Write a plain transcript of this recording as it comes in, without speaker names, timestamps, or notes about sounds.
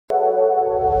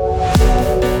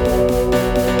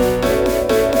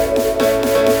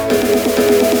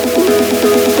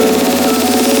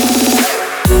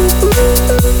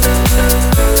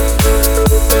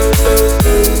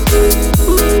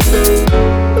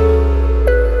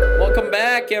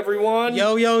everyone.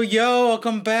 Yo,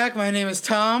 welcome back. My name is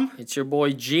Tom. It's your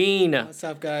boy Gene. What's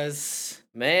up, guys?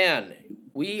 Man,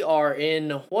 we are in,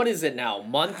 what is it now?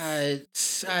 Month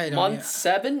month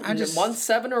 7? Month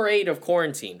 7 or 8 of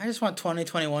quarantine. I just want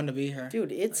 2021 to be here.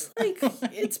 Dude, it's like,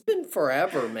 it's been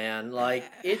forever, man. Like,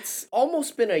 it's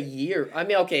almost been a year. I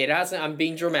mean, okay, it hasn't, I'm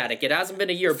being dramatic. It hasn't been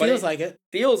a year, but feels like it.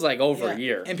 Feels like over a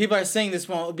year. And people are saying this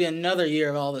won't be another year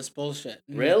of all this bullshit.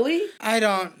 Really? I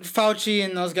don't. Fauci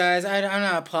and those guys, I'm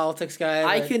not a politics guy.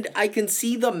 I can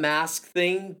see the mask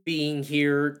thing being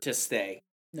here to stay.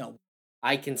 No.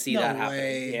 I can see that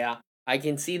happening. Yeah. I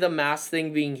can see the mask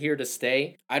thing being here to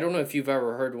stay. I don't know if you've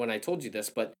ever heard when I told you this,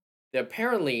 but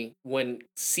apparently when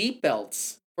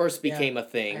seatbelts first became a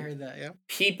thing, I heard that, yeah.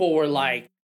 People were like,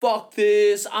 fuck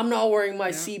this, I'm not wearing my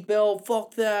seatbelt,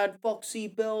 fuck that, fuck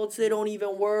seatbelts, they don't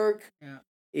even work. Yeah.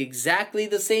 Exactly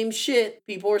the same shit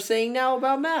people are saying now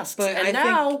about masks. But and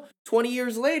now, 20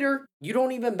 years later, you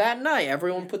don't even bat an eye.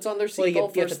 Everyone puts on their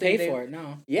seatbelt. You have to pay for it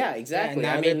now. Yeah, exactly.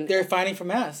 Yeah, I mean, they're fighting for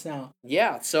masks now.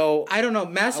 Yeah, so I don't know.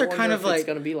 Masks are kind of like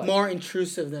more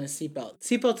intrusive than a seatbelt.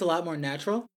 Seatbelt's a lot more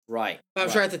natural. Right. I'm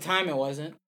sure at the time it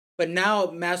wasn't. But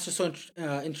now masks are so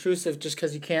intrusive just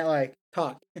because you can't like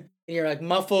talk. And you're like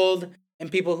muffled,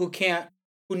 and people who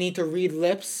need to read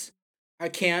lips, I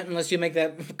can't unless you make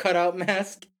that cutout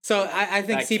mask. So I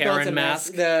think seatbelt's a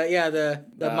mask. The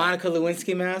Monica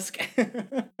Lewinsky mask.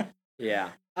 Yeah.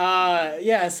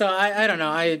 So I don't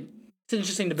know. It's an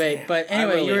interesting debate. But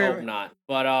anyway, I really hope not.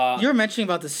 But you were mentioning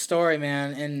about the story,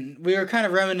 man, and we were kind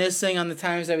of reminiscing on the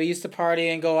times that we used to party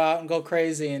and go out and go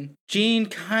crazy. And Gene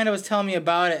kind of was telling me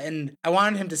about it, and I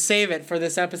wanted him to save it for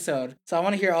this episode. So I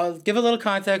want to hear. I'll give a little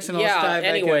context and let's dive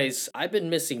anyways, back in. I've been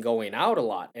missing going out a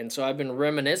lot, and so I've been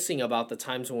reminiscing about the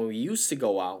times when we used to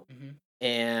go out. Mm-hmm.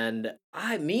 And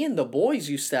me and the boys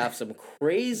used to have some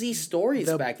crazy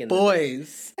stories back in the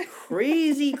day.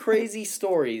 Crazy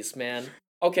stories, man.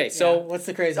 Okay, so what's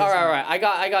the craziest? All right. I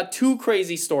got two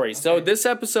crazy stories. Okay. So this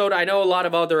episode, I know a lot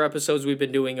of other episodes we've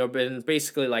been doing have been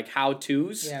basically like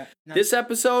how-tos. Yeah. This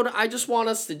episode, I just want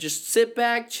us to just sit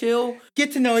back, chill,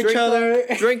 get to know each other,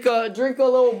 drink a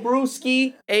little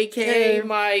brewski, aka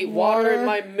my water in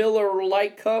my Miller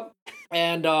Lite cup,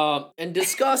 and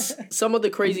discuss some of the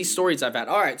crazy stories I've had.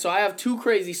 All right, so I have two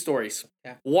crazy stories.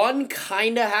 Yeah. One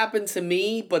kind of happened to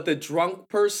me, but the drunk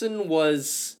person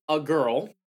was a girl.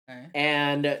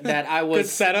 And that I was good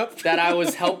setup. that I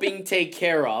was helping take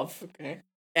care of. Okay.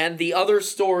 And the other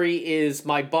story is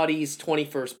my buddy's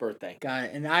 21st birthday. Got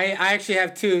it. And I actually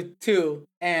have two.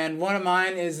 And one of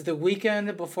mine is the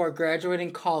weekend before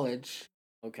graduating college.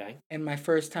 Okay. And my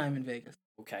first time in Vegas.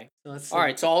 Okay. So all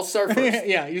right, so I'll start first.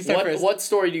 Yeah, you start first. What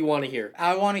story do you want to hear?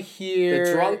 I want to hear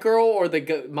the drunk girl or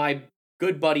my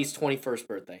good buddy's 21st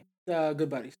birthday? Good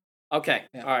buddies. Okay.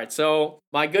 Yeah. All right. So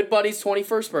my good buddy's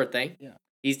 21st birthday. Yeah.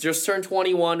 He's just turned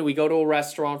 21. We go to a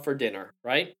restaurant for dinner,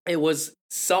 right? It was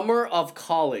summer of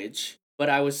college, but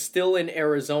I was still in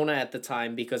Arizona at the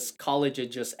time because college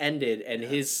had just ended, and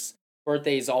his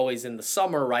birthday is always in the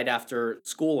summer right after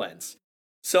school ends.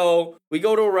 So we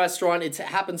go to a restaurant. It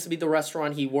happens to be the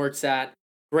restaurant he works at.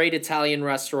 Great Italian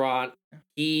restaurant.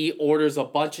 He orders a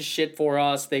bunch of shit for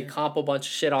us. They comp a bunch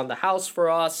of shit on the house for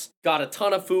us. Got a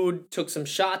ton of food. Took some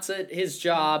shots at his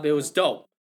job. It was dope.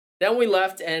 Then we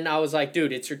left, and I was like,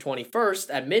 dude, it's your 21st.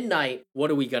 At midnight,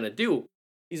 what are we going to do?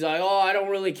 He's like, oh, I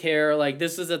don't really care. Like,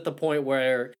 this is at the point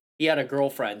where he had a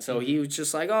girlfriend. So he was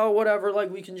just like, oh, whatever. Like,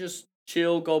 we can just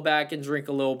chill, go back and drink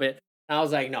a little bit. And I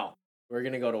was like, no, we're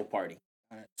going to go to a party.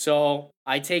 Right. So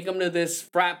I take him to this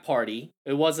frat party.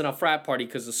 It wasn't a frat party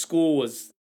because the school was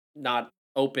not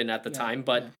open at the time,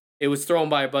 but it was thrown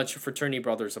by a bunch of fraternity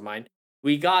brothers of mine.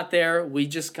 We got there. We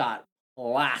just got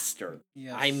plastered.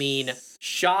 Yes. I mean,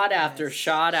 shot after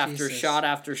shot after shot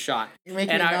after shot. You're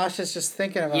making me nauseous just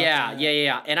thinking about it.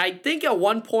 Yeah. And I think at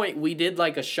one point we did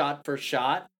like a shot for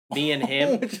shot, me and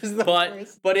him. Which is the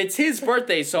but it's his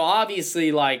birthday, so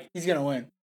obviously like he's gonna win.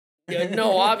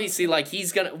 No, obviously like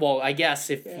he's gonna. Well, I guess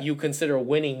if you consider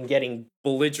winning getting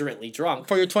belligerently drunk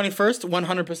for your 21st,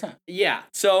 100%. Yeah.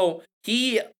 So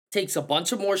he takes a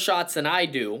bunch of more shots than I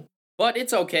do. But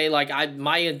it's okay. Like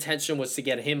my intention was to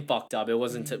get him fucked up. It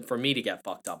wasn't for me to get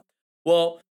fucked up.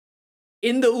 Well,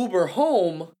 in the Uber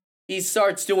home, he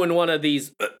starts doing one of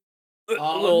these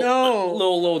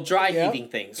little dry heaving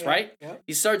things, right? Yep.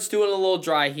 He starts doing a little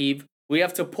dry heave. We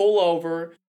have to pull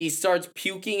over. He starts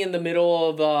puking in the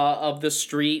middle of the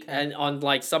street and on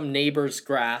like some neighbor's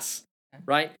grass,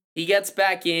 right? He gets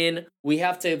back in. We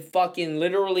have to fucking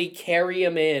literally carry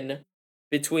him in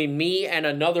between me and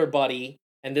another buddy.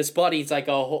 And this buddy's like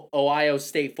a Ohio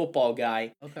State football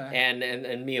guy. Okay.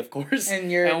 And me, of course. And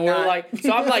we're like,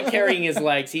 so I'm like carrying his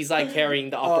legs. He's like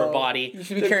carrying the upper body. You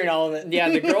should be carrying all of it. Yeah,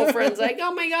 the girlfriend's like,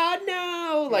 oh my God,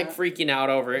 no. Like freaking out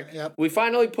over it. Yep. We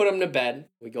finally put him to bed.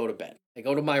 We go to bed. I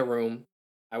go to my room.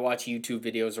 I watch YouTube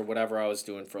videos or whatever I was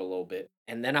doing for a little bit.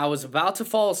 And then I was about to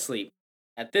fall asleep.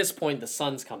 At this point, the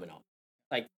sun's coming up.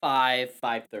 Like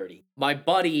 5:30. My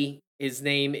buddy, his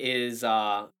name is,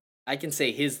 I can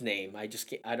say his name. I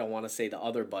don't want to say the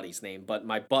other buddy's name. But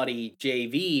my buddy,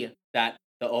 JV, the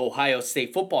Ohio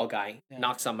State football guy,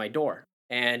 knocks on my door.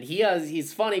 And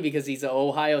he's funny because he's an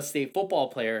Ohio State football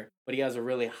player, but he has a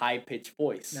really high-pitched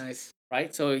voice. Nice.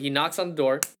 Right? So he knocks on the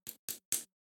door.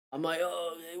 I'm like,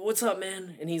 oh, what's up,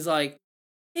 man? And he's like,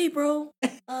 hey, bro,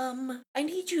 I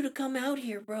need you to come out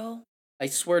here, bro. I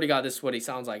swear to God, this is what he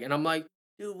sounds like. And I'm like,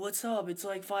 dude, what's up? It's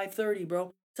like 5:30,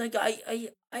 bro. It's like,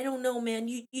 I don't know, man.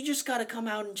 You just got to come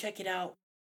out and check it out.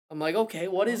 I'm like, okay,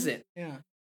 what is it? Yeah.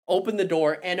 Open the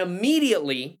door, and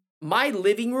immediately, my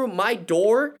living room, my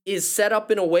door is set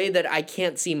up in a way that I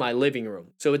can't see my living room.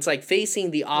 So it's like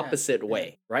facing the opposite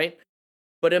way, right?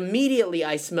 But immediately,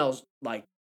 I smell like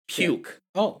puke.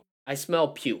 Yeah. Oh. I smell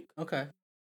puke. Okay.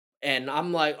 And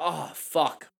I'm like, oh,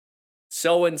 fuck.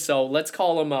 So-and-so, let's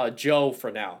call him Joe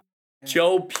for now. Yeah.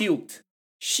 Joe puked.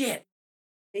 Shit.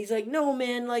 He's like, no,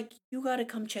 man, like, you gotta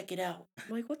come check it out.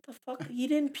 I'm like, what the fuck? He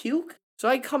didn't puke? So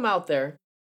I come out there,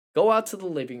 go out to the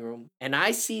living room, and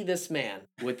I see this man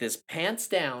with his pants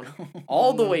down,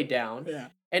 all the way down,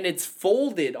 and it's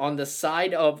folded on the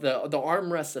side of the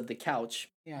armrest of the couch.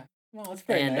 Yeah. Well, that's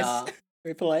very nice.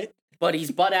 Very polite. But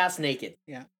he's butt-ass naked.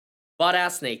 Yeah.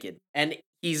 Butt-ass naked. And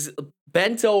he's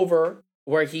bent over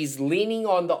where he's leaning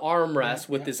on the armrest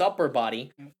with his upper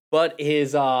body, but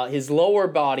his lower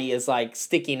body is like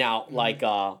sticking out like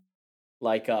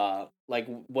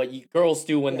what girls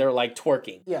do when they're like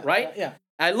twerking, right? Yeah.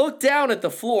 I look down at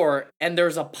the floor and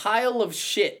there's a pile of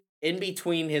shit in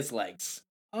between his legs.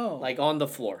 Oh. Like on the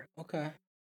floor. Okay.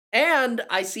 And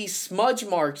I see smudge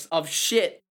marks of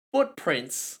shit,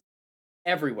 footprints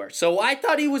everywhere. So I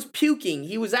thought he was puking.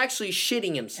 He was actually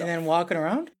shitting himself. And then walking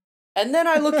around? And then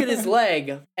I look at his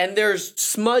leg, and there's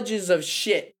smudges of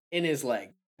shit in his leg.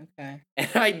 Okay. And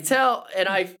I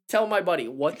tell my buddy,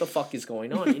 what the fuck is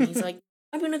going on? And he's like,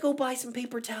 I'm gonna go buy some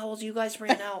paper towels. You guys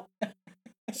ran out.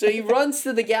 So he runs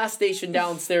to the gas station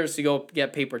downstairs to go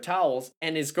get paper towels,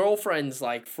 and his girlfriend's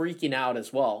like freaking out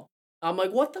as well. I'm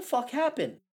like, what the fuck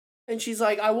happened? And she's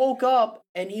like, I woke up,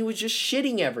 and he was just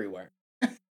shitting everywhere.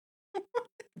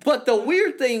 But the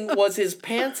weird thing was his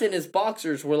pants and his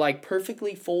boxers were like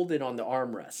perfectly folded on the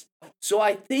armrest. So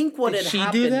I think what had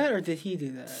happened... Did she do that or did he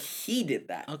do that? He did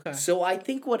that. Okay. So I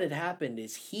think what had happened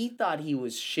is he thought he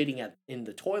was shitting in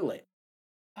the toilet.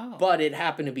 Oh. But it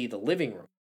happened to be the living room.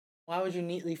 Why would you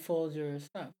neatly fold your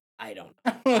stuff? I don't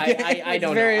know. I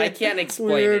don't know. I can't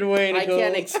explain it. I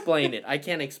can't explain it. I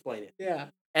can't explain it. Yeah.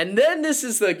 And then this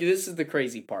is the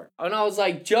crazy part. And I was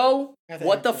like, Joe,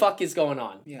 what the fuck is going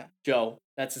on? Yeah. Joe,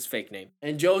 that's his fake name.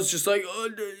 And Joe's just like,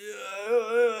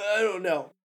 I don't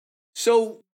know.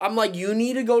 So I'm like, you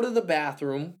need to go to the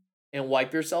bathroom and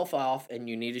wipe yourself off, and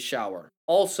you need a shower.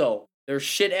 Also, there's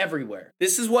shit everywhere.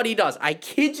 This is what he does. I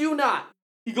kid you not.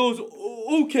 He goes,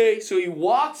 okay. So he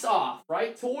walks off,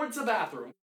 right, towards the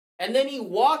bathroom. And then he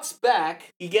walks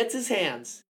back. He gets his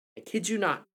hands. I kid you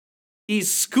not. He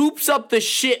scoops up the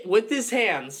shit with his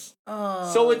hands.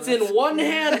 Oh, so it's in one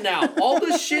hand now. All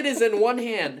the shit is in one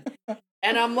hand.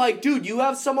 And I'm like, dude, you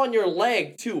have some on your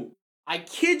leg, too. I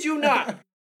kid you not.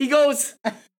 He goes...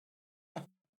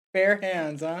 Bare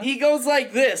hands, huh? He goes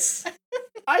like this.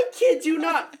 I kid you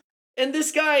not. And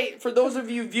this guy, for those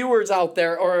of you viewers out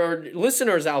there, or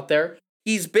listeners out there,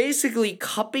 he's basically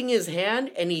cupping his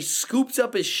hand, and he scoops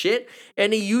up his shit,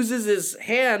 and he uses his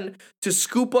hand to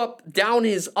scoop up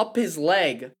his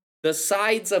leg, the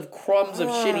sides of crumbs of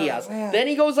shit he has. Man. Then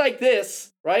he goes like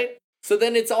this, right? So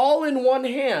then it's all in one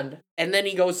hand, and then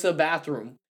he goes to the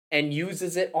bathroom and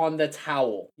uses it on the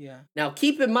towel. Yeah. Now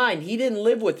keep in mind, he didn't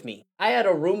live with me. I had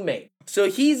a roommate. So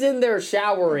he's in there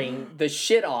showering the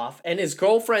shit off, and his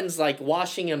girlfriend's like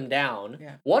washing him down.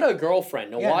 Yeah. What a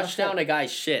girlfriend to wash down a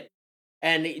guy's shit.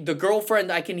 And the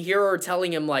girlfriend, I can hear her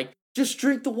telling him, like, just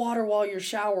drink the water while you're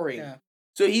showering. Yeah.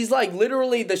 So he's like,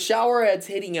 literally, the shower head's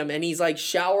hitting him, and he's like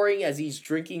showering as he's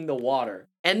drinking the water.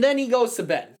 And then he goes to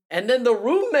bed. And then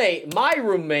my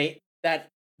roommate, that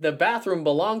the bathroom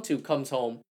belonged to, comes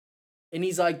home. And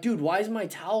he's like, dude, why is my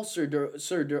towel so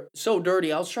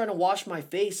dirty? I was trying to wash my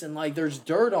face, and like, there's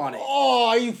dirt on it. Oh,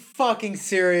 are you fucking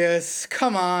serious?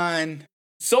 Come on.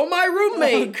 So my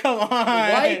roommate come on.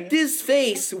 wiped his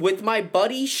face with my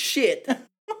buddy's shit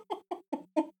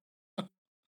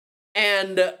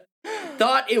and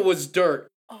thought it was dirt.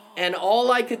 And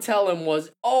all I could tell him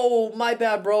was, "Oh, my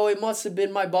bad, bro. It must have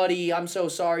been my buddy. I'm so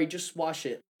sorry. Just wash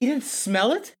it." He didn't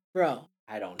smell it? Bro.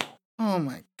 I don't know. Oh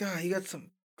my god, you got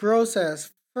some gross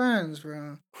ass friends,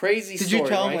 bro. Crazy Did story, you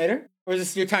tell him right? later? Or is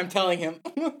this your time telling him?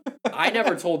 I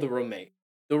never told the roommate.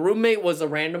 The roommate was a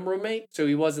random roommate, so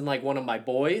he wasn't like one of my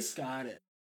boys. Got it.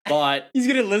 But he's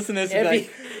gonna listen to this and be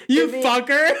like, if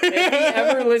fucker. If he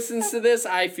ever listens to this,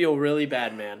 I feel really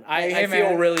bad, man. I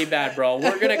feel really bad, bro.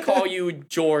 We're gonna call you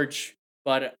George,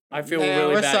 but I feel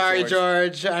really we're bad. We're sorry,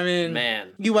 George. I mean, man,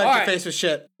 you wiped your face with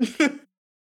shit.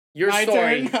 Your my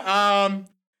story. Turn.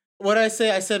 What did I say?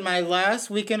 I said my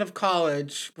last weekend of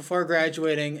college before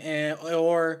graduating,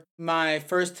 or my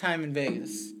first time in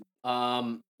Vegas.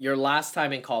 Your last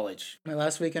time in college. My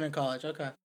last weekend in college. Okay.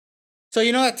 So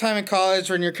you know that time in college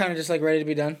when you're kind of just like ready to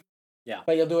be done? Yeah.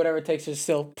 But you'll do whatever it takes to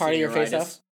still party your face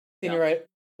off? Senioritis.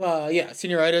 Yeah.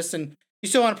 Senioritis. And you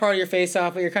still want to party your face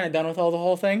off, but you're kind of done with the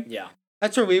whole thing? Yeah.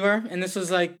 That's where we were. And this was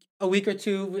like a week or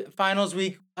two. Finals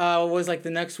week was like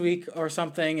the next week or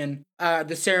something. And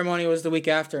the ceremony was the week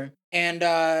after. And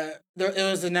it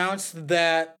was announced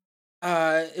that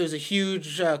it was a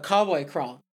huge cowboy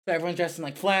crawl. So everyone's dressed in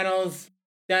like flannels,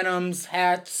 denims,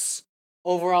 hats,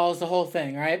 overalls, the whole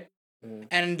thing, right?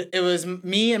 And it was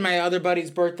me and my other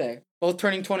buddy's birthday, both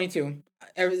turning 22.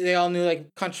 They all knew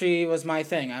like country was my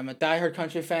thing. I'm a diehard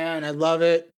country fan. I love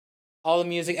it. All the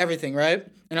music, everything, right?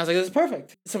 And I was like, this is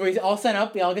perfect. So we all sign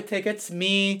up. We all get tickets.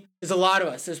 There's a lot of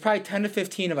us. There's probably 10 to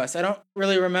 15 of us. I don't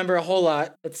really remember a whole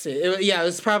lot. Let's see. It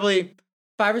was probably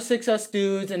 5 or 6 us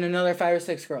dudes and another 5 or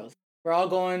 6 girls. We're all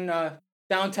going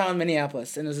downtown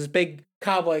Minneapolis. And there's this big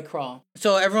cowboy crawl.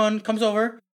 So everyone comes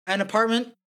over at an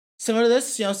apartment similar to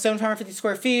this, 750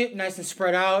 square feet, nice and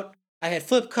spread out. I had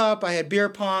flip cup, I had beer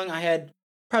pong, I had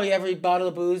probably every bottle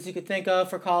of booze you could think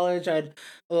of for college. I had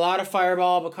a lot of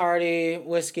Fireball, Bacardi,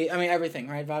 whiskey, everything,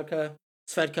 right? Vodka,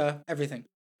 Svedka, everything.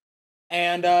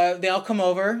 And they all come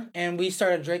over, and we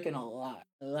started drinking a lot.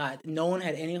 No one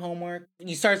had any homework.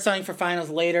 You started studying for finals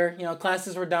later.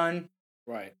 Classes were done.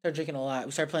 Right. Started drinking a lot.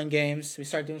 We started playing games. We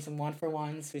started doing some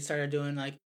 1-for-1s. We started doing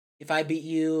like, if I beat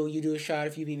you, you do a shot.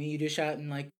 If you beat me, you do a shot, and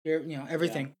like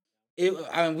everything.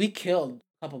 Yeah. We killed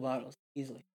a couple bottles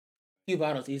easily, a few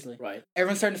bottles easily. Right.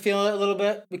 Everyone's starting to feel it a little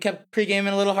bit. We kept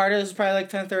pre-gaming a little harder. This was probably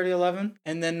like 10:30, 11,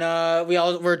 and then we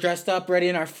all were dressed up, ready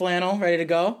in our flannel, ready to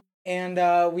go. And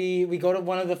we go to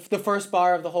one of the first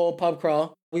bar of the whole pub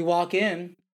crawl. We walk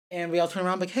in, and we all turn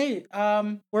around like, hey,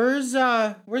 where's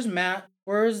Matt?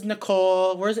 Where's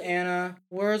Nicole? Where's Anna?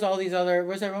 Where's all these other?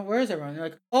 Where's everyone? They're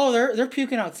like, oh, they're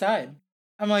puking outside.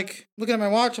 I'm like, looking at my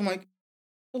watch. I'm like,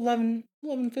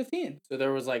 11:15. So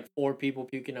there was like 4 people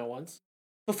puking at once?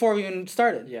 Before we even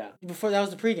started. Yeah. Before, that was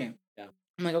the pregame. Yeah.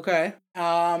 I'm like, okay.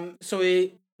 So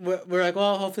we're like,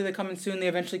 well, hopefully they come in soon. They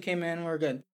eventually came in. We're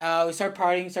good. We started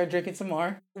partying, started drinking some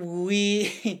more.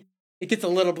 It gets a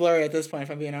little blurry at this point,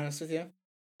 if I'm being honest with you.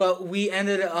 But we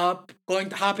ended up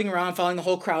hopping around, following the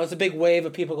whole crowd. It was a big wave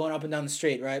of people going up and down the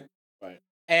street, right? Right.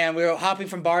 And we were hopping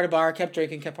from bar to bar, kept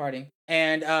drinking, kept partying.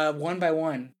 And one by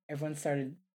one, everyone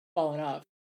started falling off.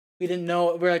 We didn't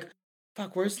know. We're like,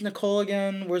 fuck, where's Nicole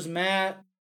again? Where's Matt?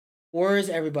 Where's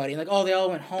everybody? And like, oh, they all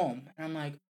went home. And I'm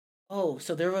like, oh,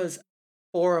 so there was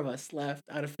 4 of us left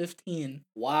out of 15.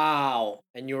 Wow.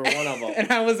 And you were one of them.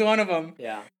 And I was one of them.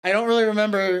 Yeah. I don't really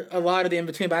remember a lot of the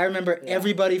in-between, but I remember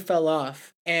everybody fell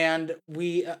off. And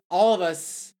we, all of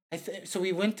us, so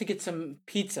we went to get some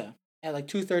pizza at like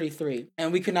 2:33,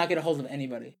 and we could not get a hold of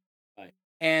anybody. Right.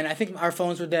 And I think our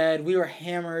phones were dead. We were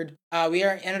hammered. We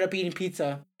ended up eating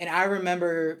pizza. And I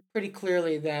remember pretty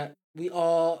clearly that we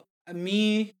all,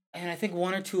 me and I think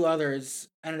 1 or 2 others,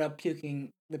 ended up puking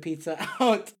the pizza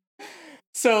out.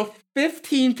 So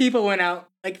 15 people went out,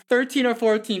 like 13 or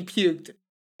 14 puked.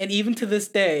 And even to this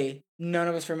day, none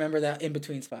of us remember that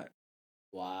in-between spot.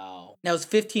 Wow. That was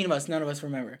 15 of us, none of us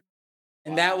remember.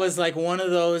 And that was like one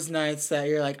of those nights that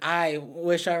you're like, I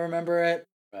wish I remember it.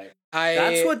 Right.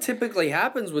 That's what typically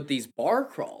happens with these bar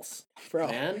crawls, bro.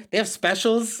 Man. They have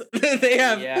specials. They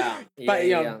have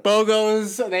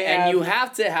BOGOs. And you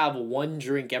have to have one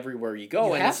drink everywhere you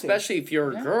go, and especially if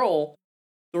you're a girl,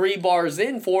 3 bars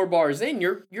in, 4 bars in,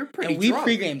 you're pretty. And we drunk.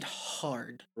 pre-gamed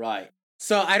hard. Right.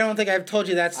 So I don't think I've told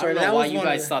you that story. I don't know why you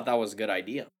guys thought that was a good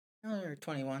idea. Oh, you're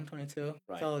 21, 22. Right.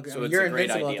 It's all good. So it's you're a great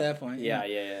invincible idea. at that point.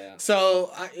 Yeah.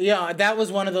 So, that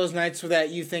was one of those nights that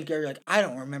you think you're like, I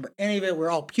don't remember any of it. We're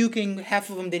all puking.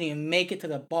 Half of them didn't even make it to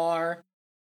the bar.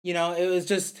 It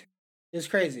was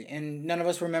crazy. And none of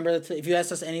us remember it. If you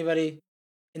asked us anybody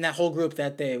in that whole group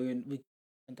that day, we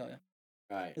couldn't tell you.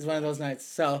 Right. It was one of those nights.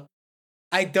 So,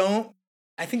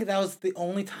 I think that was the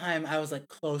only time I was like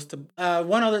close to the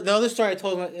other story I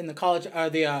told in the college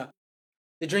the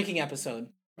drinking episode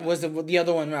was the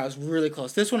other one where I was really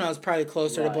close. This one I was probably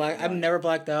closer to black. I've never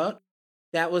blacked out.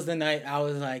 That was the night I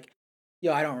was like,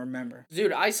 yo, I don't remember.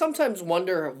 Dude, I sometimes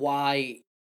wonder why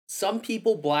some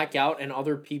people black out and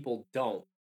other people don't.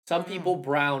 Some people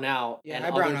brown out and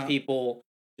other people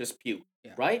just puke.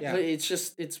 Yeah. Right? Yeah. It's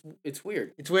just it's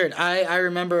weird. It's weird. I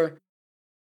remember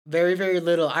very, very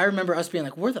little. I remember us being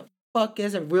like, where the fuck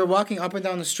is it? We were walking up and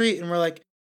down the street and we're like,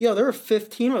 yo, there were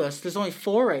 15 of us. There's only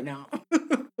 4 right now.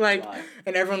 Like, right.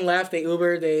 And everyone left. They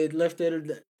Ubered, they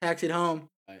lifted, taxied home.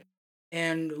 Right.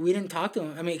 And we didn't talk to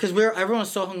them. I mean, because everyone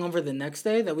was so hungover the next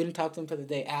day that we didn't talk to them until the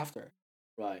day after.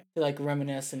 Right. To like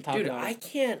reminisce and talk about it. Dude, I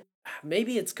can't,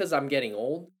 maybe it's because I'm getting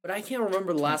old, but I can't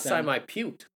remember the last time I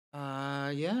puked.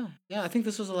 Yeah. I think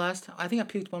this was the last time. I think I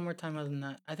puked one more time other than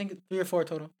that. I think 3 or 4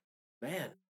 total. Man,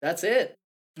 that's it.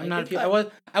 I'm not a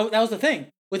puker. That was the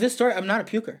thing. With this story, I'm not a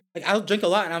puker. Like, I'll drink a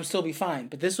lot and I'll still be fine.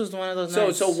 But this was one of those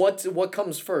nights. So what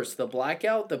comes first? The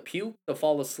blackout, the puke, the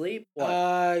fall asleep?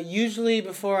 What? Usually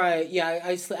before I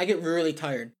get really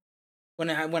tired when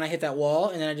I hit that wall,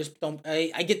 and then I just don't.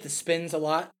 I get the spins a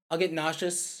lot. I'll get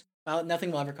nauseous.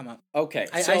 Nothing will ever come up. Okay,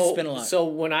 I spin a lot. So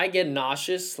when I get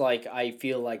nauseous, like I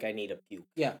feel like I need a puke.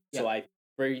 Yeah. So I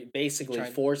basically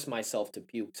force myself to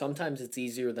puke. Sometimes it's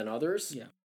easier than others. Yeah.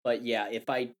 But yeah, if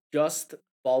I just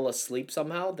fall asleep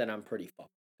somehow, then I'm pretty fucked.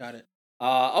 Got it.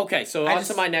 Okay, so on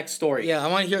to my next story. Yeah, I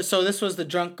want to hear. So this was the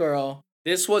drunk girl.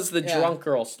 This was the drunk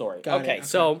girl story. Okay,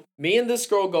 so me and this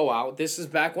girl go out. This is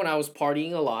back when I was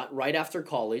partying a lot, right after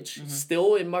college,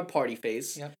 still in my party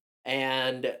phase. Yep.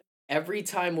 And every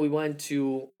time we went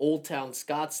to Old Town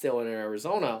Scottsdale in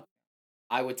Arizona,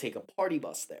 I would take a party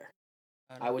bus there.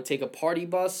 I would take a party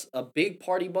bus, a big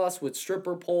party bus with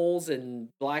stripper poles and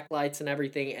black lights and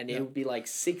everything, and it would be like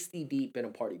 60 deep in a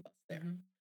party bus there. Mm-hmm.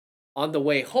 On the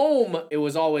way home, it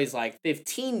was always like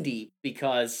 15 deep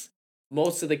because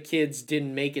most of the kids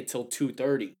didn't make it till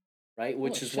 2:30, right?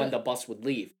 Which is when the bus would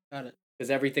leave. Got it.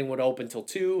 Because everything would open till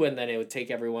 2, and then it would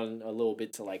take everyone a little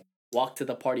bit to like walk to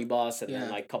the party bus, and then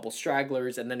like a couple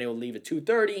stragglers, and then it would leave at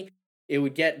 2:30.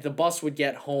 The bus would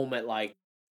get home at like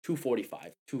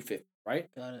 2:45, 2:50. Right?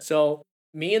 Got it. So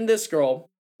me and this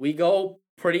girl, we go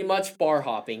pretty much bar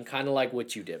hopping, kind of like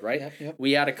what you did, right? Yep.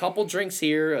 We had a couple drinks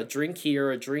here, a drink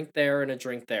there, and a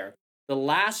drink there. The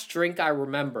last drink I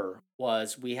remember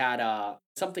was we had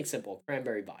something simple,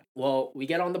 cranberry vodka. Well, we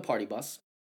get on the party bus.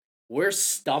 We're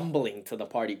stumbling to the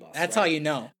party bus. That's how you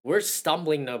know. We're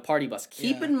stumbling to the party bus.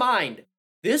 Keep in mind,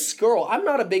 this girl, I'm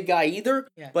not a big guy either,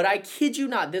 but I kid you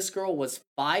not, this girl was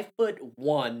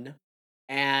 5'1".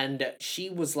 And she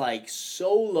was like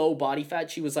so low body fat.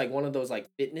 She was like one of those like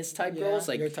fitness type girls,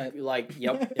 like your type. Like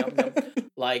yep,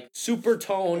 like super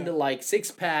toned, like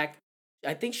 6-pack.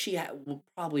 I think she will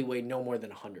probably weigh no more than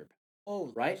 100.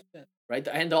 Oh, right, right.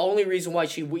 And the only reason why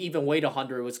she even weighed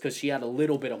 100 was because she had a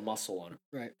little bit of muscle on her.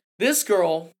 Right. This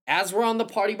girl, as we're on the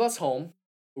party bus home,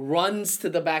 runs to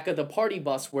the back of the party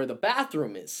bus where the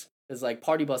bathroom is, because like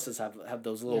party buses have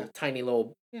those little tiny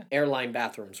little airline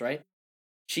bathrooms, right?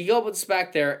 She goes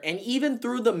back there, and even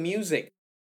through the music,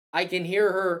 I can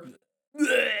hear her.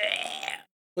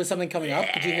 Was something coming up?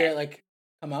 Did you hear it like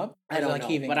come up? I don't know,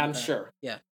 heaving, but I'm sure.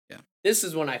 Yeah. This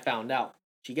is when I found out.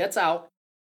 She gets out.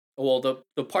 Well,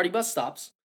 the party bus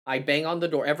stops. I bang on the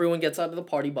door. Everyone gets out of the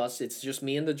party bus. It's just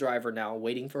me and the driver now,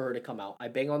 waiting for her to come out. I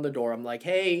bang on the door. I'm like,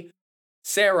 hey,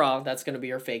 Sarah. That's going to be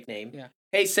her fake name. Yeah.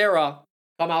 Hey, Sarah,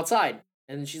 come outside.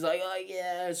 And she's like, oh,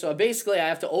 yeah. So basically, I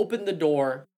have to open the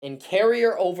door and carry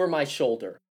her over my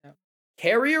shoulder. Yep.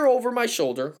 Carry her over my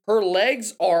shoulder. Her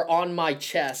legs are on my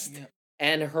chest,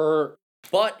 and her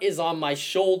butt is on my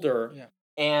shoulder,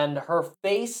 and her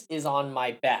face is on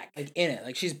my back. Like in it.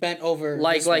 Like she's bent over.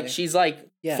 Like she's like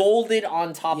folded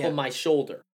on top of my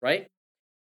shoulder, right?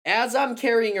 As I'm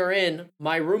carrying her in,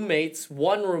 my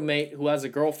one roommate who has a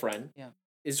girlfriend,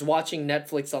 is watching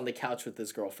Netflix on the couch with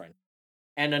his girlfriend.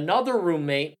 And another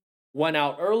roommate went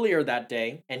out earlier that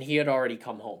day, and he had already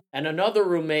come home. And another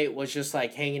roommate was just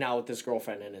like hanging out with his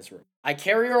girlfriend in his room. I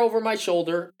carry her over my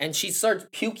shoulder, and she starts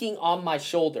puking on my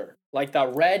shoulder. Like the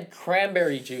red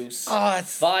cranberry juice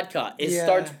vodka. It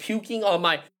starts puking on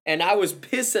my... And I was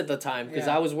pissed at the time, because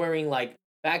I was wearing like...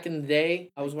 Back in the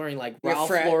day, I was wearing like Ralph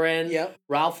Lauren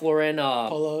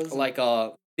polos. Like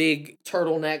a big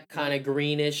turtleneck, kind of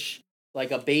greenish...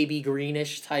 like a baby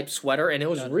greenish type sweater, and it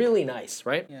was really nice,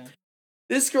 right? Yeah.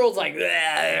 This girl's like,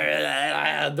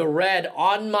 the red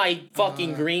on my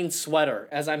fucking green sweater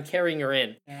as I'm carrying her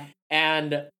in. Yeah.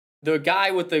 And the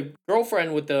guy with the girlfriend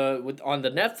on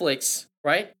the Netflix,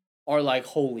 right, are like,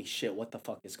 holy shit, what the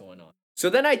fuck is going on? So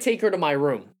then I take her to my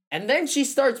room. And then she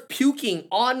starts puking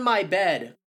on my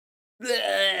bed.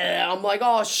 I'm like,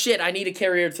 oh shit, I need to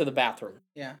carry her to the bathroom.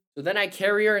 Yeah. So then I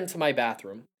carry her into my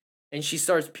bathroom. And she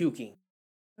starts puking.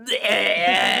 It's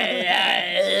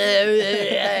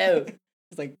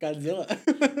like Godzilla.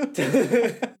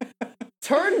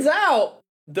 Turns out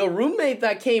the roommate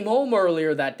that came home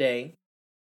earlier that day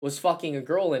was fucking a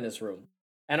girl in his room.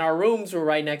 And our rooms were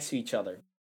right next to each other.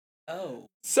 Oh.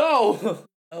 So,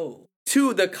 Oh.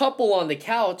 to the couple on the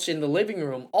couch in the living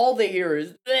room, all they hear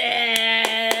is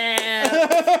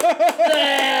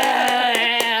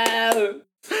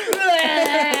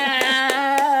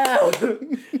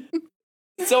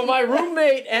So my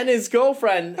roommate and his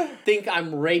girlfriend think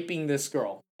I'm raping this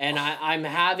girl. And I'm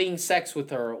having sex with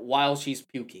her while she's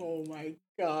puking. Oh my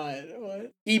god.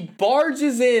 What? He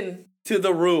barges in to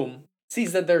the room,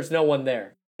 sees that there's no one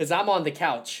there. Because I'm on the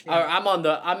couch. Yeah.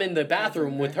 I'm in the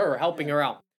bathroom with her, helping her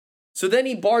out. So then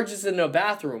he barges in the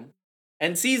bathroom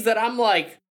and sees that I'm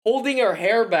like holding her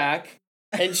hair back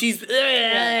and she's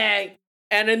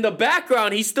and in the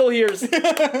background he still hears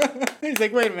He's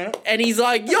like, wait a minute. and he's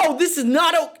like, yo, this is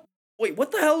not wait,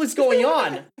 what the hell is going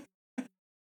on?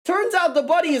 Turns out the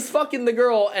buddy is fucking the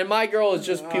girl and my girl is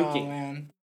just puking. Oh, man.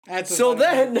 That's So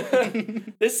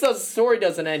then this story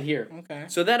doesn't end here. Okay.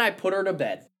 So then I put her to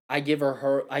bed. I give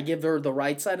her the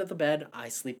right side of the bed. I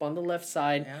sleep on the left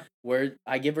side. Yeah. Where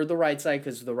I give her the right side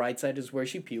because the right side is where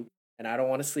she puked, and I don't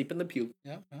want to sleep in the puke.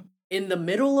 Yeah. In the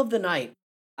middle of the night,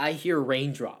 I hear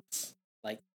raindrops.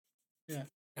 Like, yeah.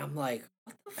 I'm like,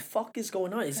 what the fuck is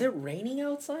going on? Is it raining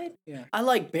outside? Yeah. I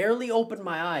like barely open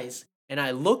my eyes, and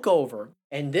I look over,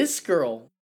 and this girl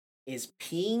is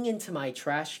peeing into my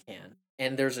trash can.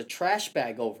 And there's a trash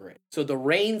bag over it. So the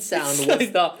rain sound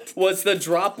was the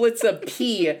droplets of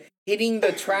pee hitting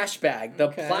the trash bag, the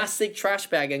plastic trash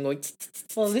bag, and going.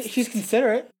 Well, she's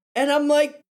considerate. And I'm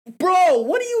like, bro,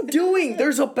 what are you doing?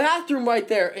 There's a bathroom right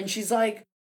there. And she's like,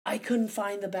 I couldn't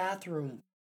find the bathroom.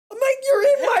 I'm like, you're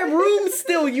in my room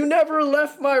still. You never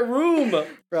left my room.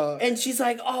 Bro. And she's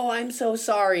like, oh, I'm so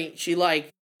sorry. She like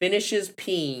finishes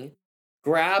peeing,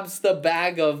 grabs the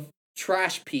bag of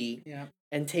trash pee. Yeah.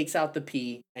 And takes out the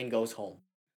pee and goes home.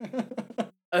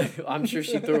 I'm sure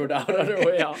she threw it out on her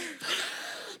way out.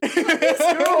 This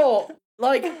girl,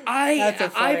 like, I've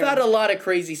had a lot of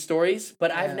crazy stories,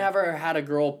 but I've never had a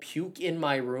girl puke in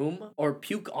my room or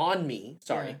puke on me.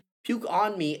 Puke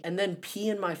on me and then pee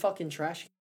in my fucking trash.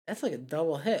 That's like a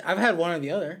double hit. I've had one or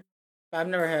the other. I've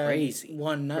never had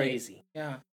one night. Crazy.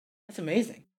 Yeah. That's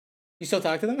amazing. You still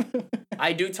talk to them?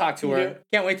 I do talk to her.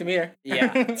 Can't wait to meet her.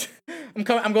 Yeah. I'm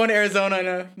going to Arizona in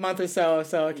a month or so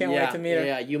I can't wait to meet her.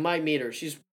 Yeah, you might meet her.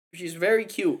 She's very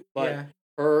cute, but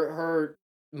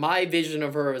my vision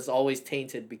of her is always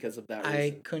tainted because of that reason.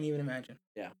 I couldn't even imagine.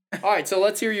 Yeah. All right, so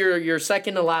let's hear your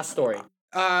second to last story.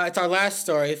 It's our last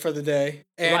story for the day.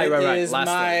 And it is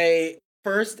my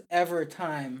first ever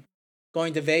time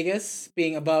going to Vegas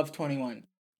being above 21.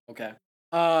 Okay.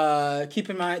 Keep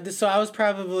in mind, so I was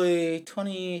probably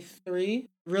 23.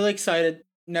 Really excited.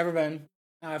 Never been.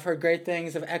 I've heard great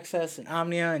things of Excess and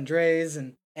Omnia and Dre's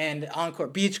and Encore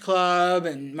Beach Club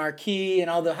and Marquee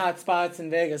and all the hot spots in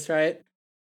Vegas, right?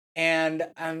 And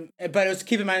but it was,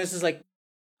 keep in mind, this is like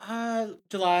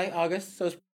July, August, so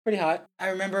it's pretty hot. I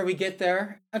remember we get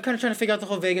there. I'm kind of trying to figure out the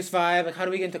whole Vegas vibe. Like, how do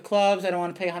we get into clubs? I don't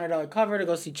want to pay $100 cover to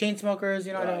go see Chainsmokers.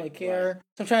 You know, I don't really care. Right.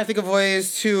 So I'm trying to think of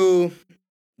ways to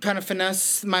kind of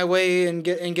finesse my way and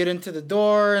get into the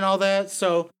door and all that.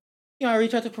 So, you know, I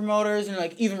reach out to promoters and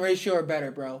like even ratio or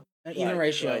better, bro. Even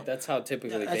ratio. Right. That's how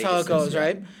typically That's how it goes,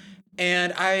 right?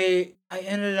 And I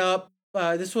ended up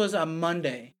this was a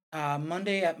Monday.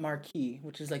 Monday at Marquee,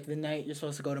 which is like the night you're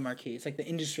supposed to go to Marquee. It's like the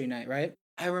industry night, right?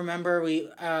 I remember me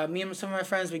and some of my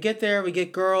friends, we get there, we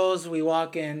get girls, we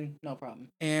walk in, no problem.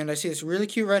 And I see this really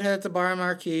cute redhead at the bar in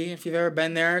Marquee. If you've ever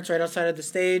been there, it's right outside of the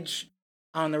stage.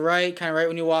 On the right, kind of right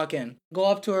when you walk in. Go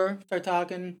up to her, start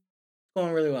talking.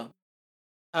 Going really well.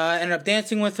 Ended up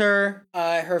dancing with her.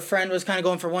 Her friend was kind of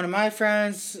going for one of my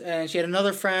friends, and she had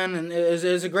another friend, and it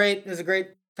was a great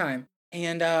time.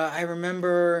 And I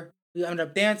remember we ended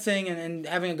up dancing and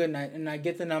having a good night. And I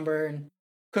get the number and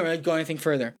couldn't really go anything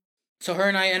further. So her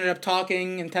and I ended up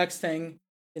talking and texting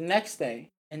the next day.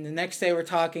 And the next day we're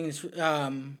talking.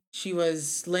 She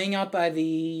was laying out by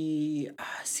the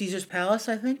Caesar's Palace,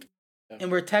 I think. And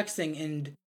we're texting,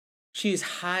 and she's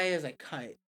high as a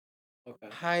kite. Okay.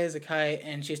 High as a kite,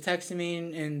 and she's texting me,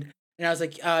 and I was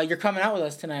like, "You're coming out with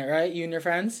us tonight, right? You and your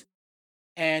friends?"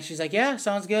 And she's like, "Yeah,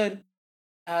 sounds good."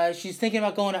 She's thinking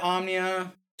about going to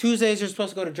Omnia. Tuesdays you're supposed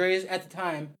to go to Dre's at the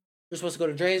time. We're supposed to go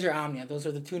to Dre's or Omnia. Those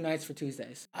are the 2 nights for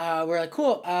Tuesdays. We're like,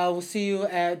 cool. We'll see you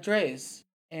at Dre's.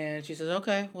 And she says,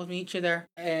 okay, we'll meet you there.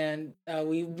 And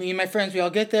me and my friends, we all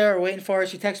get there. We're waiting for her.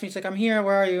 She texts me. She's like, I'm here.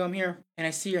 Where are you? I'm here. And I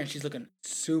see her, and she's looking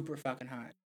super fucking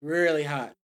hot. Really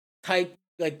hot. Tight,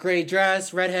 like, gray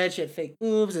dress, redhead. She had fake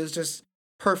boobs. It was just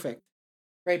perfect.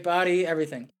 Great body,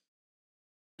 everything.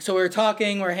 So we were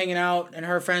talking. We were hanging out. And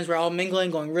her friends were all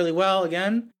mingling, going really well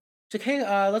again. She's like,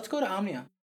 hey, let's go to Omnia. And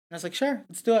I was like, sure,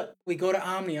 let's do it. We go to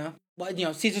Omnia.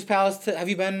 Well, Caesar's Palace. Have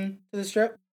you been to the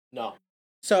Strip? No.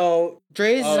 So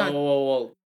Dre's is on.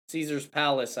 Whoa. Caesar's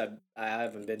Palace. I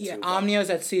haven't been to. Yeah, Omnia's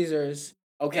at Caesar's.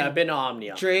 Okay, I've been to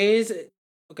Omnia. Dre's.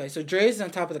 Okay, so Dre's is on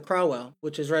top of the Crowell,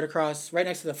 which is right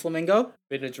next to the Flamingo.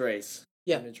 Been to Dre's.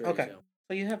 Yeah. Okay. Yeah.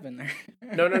 So you have been there.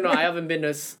 No. I haven't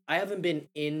been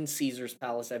in Caesar's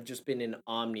Palace. I've just been in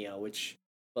Omnia,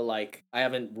 but like I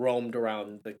haven't roamed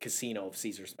around the casino of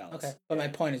Caesar's Palace. Okay. But my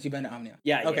point is, you've been to Omnia.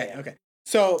 Yeah. Okay.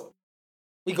 So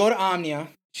we go to Omnia.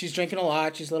 She's drinking a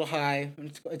lot. She's a little high.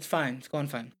 It's fine. It's going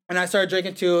fine. And I started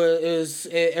drinking too.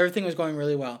 Everything was going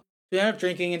really well. We ended up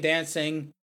drinking and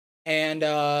dancing, and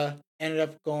ended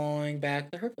up going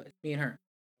back to her place. Me and her.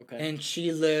 Okay. And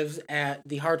she lives at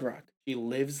the Hard Rock. She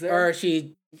lives there. Or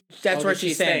that's where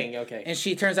she's staying. Okay. And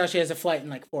she turns out she has a flight in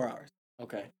like 4 hours.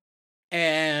 Okay.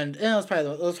 And it was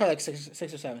probably like six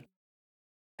or 7.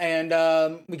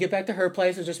 And we get back to her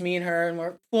place. It was just me and her, and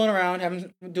we're fooling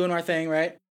around, doing our thing,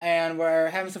 right? And we're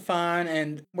having some fun,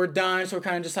 and we're done, so we're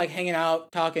kind of just like hanging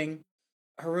out, talking.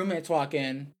 Her roommates walk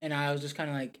in, and I was just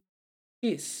kind of like,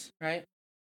 peace, right?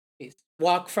 Peace.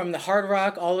 Walk from the Hard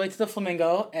Rock all the way to the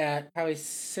Flamingo at probably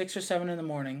 6 or 7 in the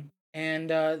morning,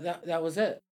 and that was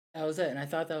it. That was it, and I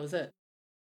thought that was it.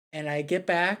 And I get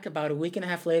back about a week and a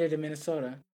half later to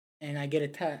Minnesota, and I get a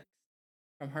text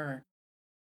from her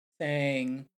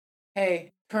saying, hey,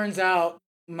 turns out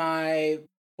my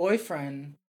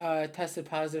boyfriend tested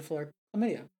positive for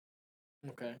chlamydia.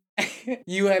 Okay.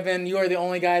 You are the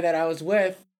only guy that I was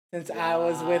with since I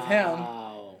was with him.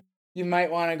 You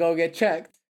might want to go get checked.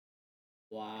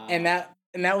 Wow. And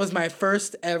that was my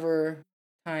first ever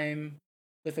time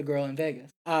with a girl in Vegas.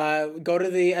 Go to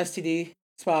the STD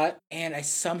spot, and I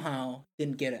somehow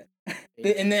didn't get it.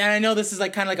 And I know this is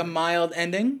like kind of like a mild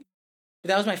ending, but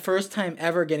that was my first time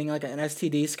ever getting like an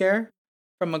STD scare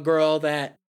from a girl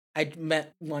that I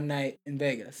met one night in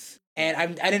Vegas. And I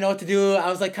didn't know what to do. I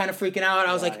was like kind of freaking out.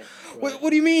 I was like, what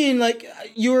do you mean? Like,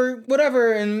 you were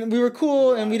whatever, and we were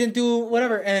cool, and we didn't do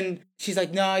whatever. And she's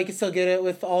like, no, you can still get it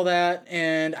with all that.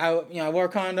 And I wore a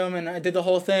condom, and I did the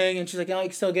whole thing. And she's like, no, you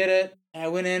can still get it. And I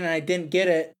went in, and I didn't get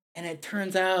it. And it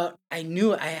turns out I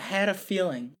knew it. I had a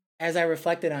feeling as I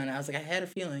reflected on it. I was like, I had a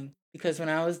feeling. Because when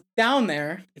I was down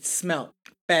there, it smelled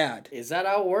bad. Is that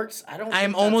how it works?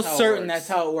 I'm almost certain that's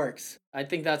how it works. I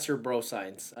think that's your bro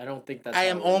science. I don't think that's I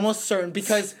am almost certain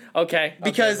because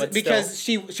because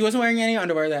she wasn't wearing any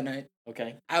underwear that night.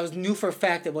 Okay. I knew for a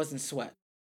fact it wasn't sweat.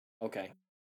 Okay.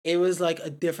 It was like a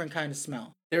different kind of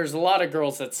smell. There's a lot of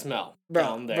girls that smell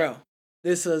down there. Bro.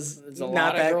 There's a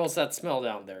lot of girls that smell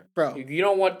down there. Bro. You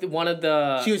don't want one of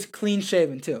the... She was clean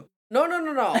shaven too. No.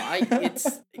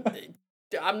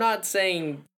 I'm not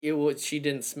saying she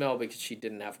didn't smell because she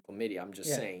didn't have chlamydia. I'm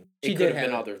just saying it could have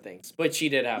been other things. But she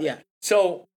did have it.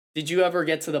 So, did you ever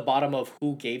get to the bottom of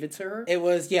who gave it to her? It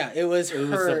was her. It was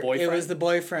the boyfriend? It was the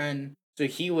boyfriend. So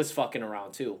he was fucking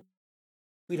around too.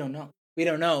 We don't know.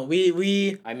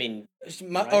 We I mean...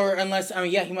 right? Or unless... I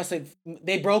mean, yeah, he must have...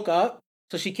 They broke up.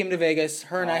 So she came to Vegas.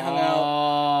 Her and I hung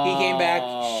out. He came back.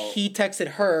 He texted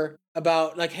her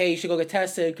about like, hey, you should go get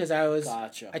tested because I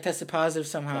tested positive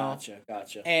somehow.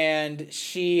 Gotcha. And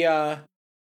she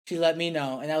let me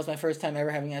know, and that was my first time ever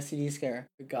having an STD scare.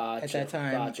 At that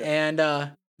time. And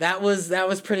that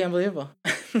was pretty unbelievable.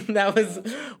 That was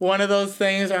one of those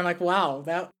things where I'm like,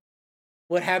 wow,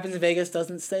 what happens in Vegas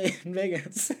doesn't stay in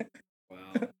Vegas.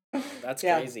 Wow, that's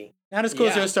crazy. Not as cool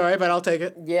as your story, but I'll take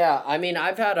it. Yeah, I mean,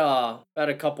 I've had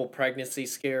a couple pregnancy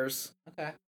scares.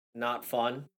 Okay. Not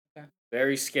fun. Okay.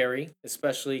 Very scary,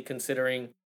 especially considering,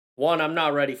 one, I'm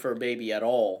not ready for a baby at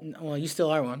all. Well, you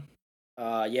still are one.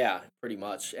 Yeah, pretty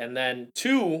much. And then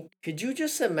 2, could you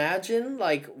just imagine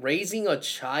like raising a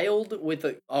child with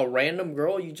a random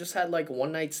girl you just had like a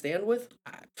one night stand with?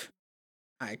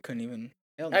 I couldn't even.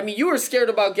 I mean, you were scared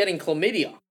about getting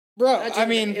chlamydia. Bro,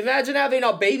 imagine having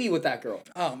a baby with that girl.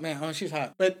 Oh man, she's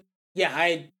hot. But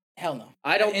yeah, hell no.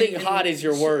 I don't think hot is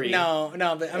your worry. No,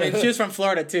 but I mean, she was from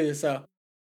Florida too, so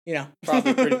you know,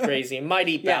 probably pretty crazy. Might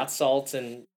eat bath salts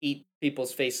and eat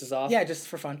people's faces off. Yeah, just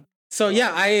for fun. So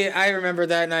yeah, I remember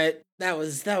that night. That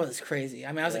was crazy.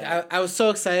 I mean, I was like, I was so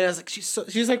excited. I was like,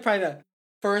 she's like probably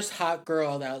first hot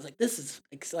girl that I was like, this is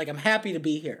like I'm happy to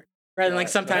be here. Rather than like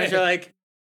Right, sometimes right. you're like,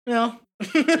 you know,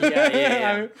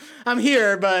 Yeah. I'm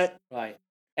here, but Right.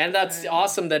 And that's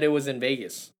awesome that it was in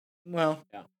Vegas. well,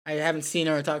 Yeah. I haven't seen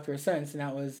her or talked to her since, and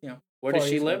that was Where 4 does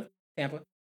she years ago. live? Tampa.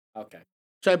 Okay.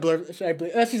 Should I blur? Should I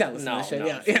blur? She's not listening No,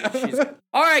 to this shit. no, Yeah, she's good.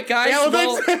 All right, guys. Yeah,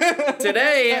 well, thanks.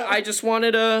 today I just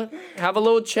wanted to have a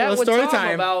little chat Little with story Tom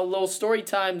time. about little story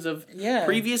times of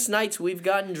previous nights we've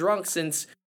gotten drunk, since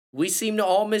we seem to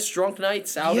all miss drunk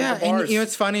nights out at the bars. And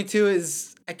what's funny too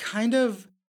is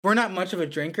we're not much of a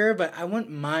drinker, but I wouldn't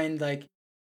mind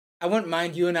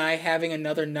you and I having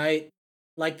another night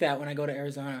like that when I go to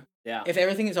Arizona. Yeah. If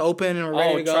everything is open and we're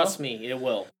ready to go. Trust me, it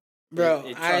will. Bro,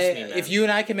 trust me, man. if you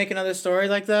and I can make another story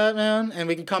like that, man, and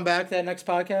we can come back to that next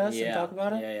podcast and talk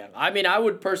about it. Yeah. I mean, I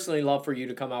would personally love for you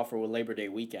to come out for Labor Day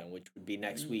weekend, which would be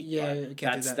next week. Yeah,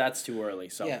 can't do that. That's too early.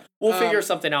 So Yeah. we'll figure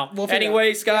something out.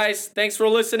 Anyways, guys, thanks for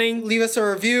listening. Leave us a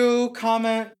review,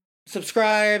 comment,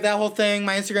 subscribe, that whole thing.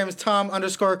 My Instagram is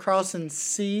Tom_Carlson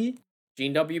C.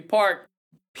 Gene W. Park.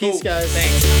 Peace, guys.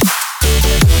 Thanks.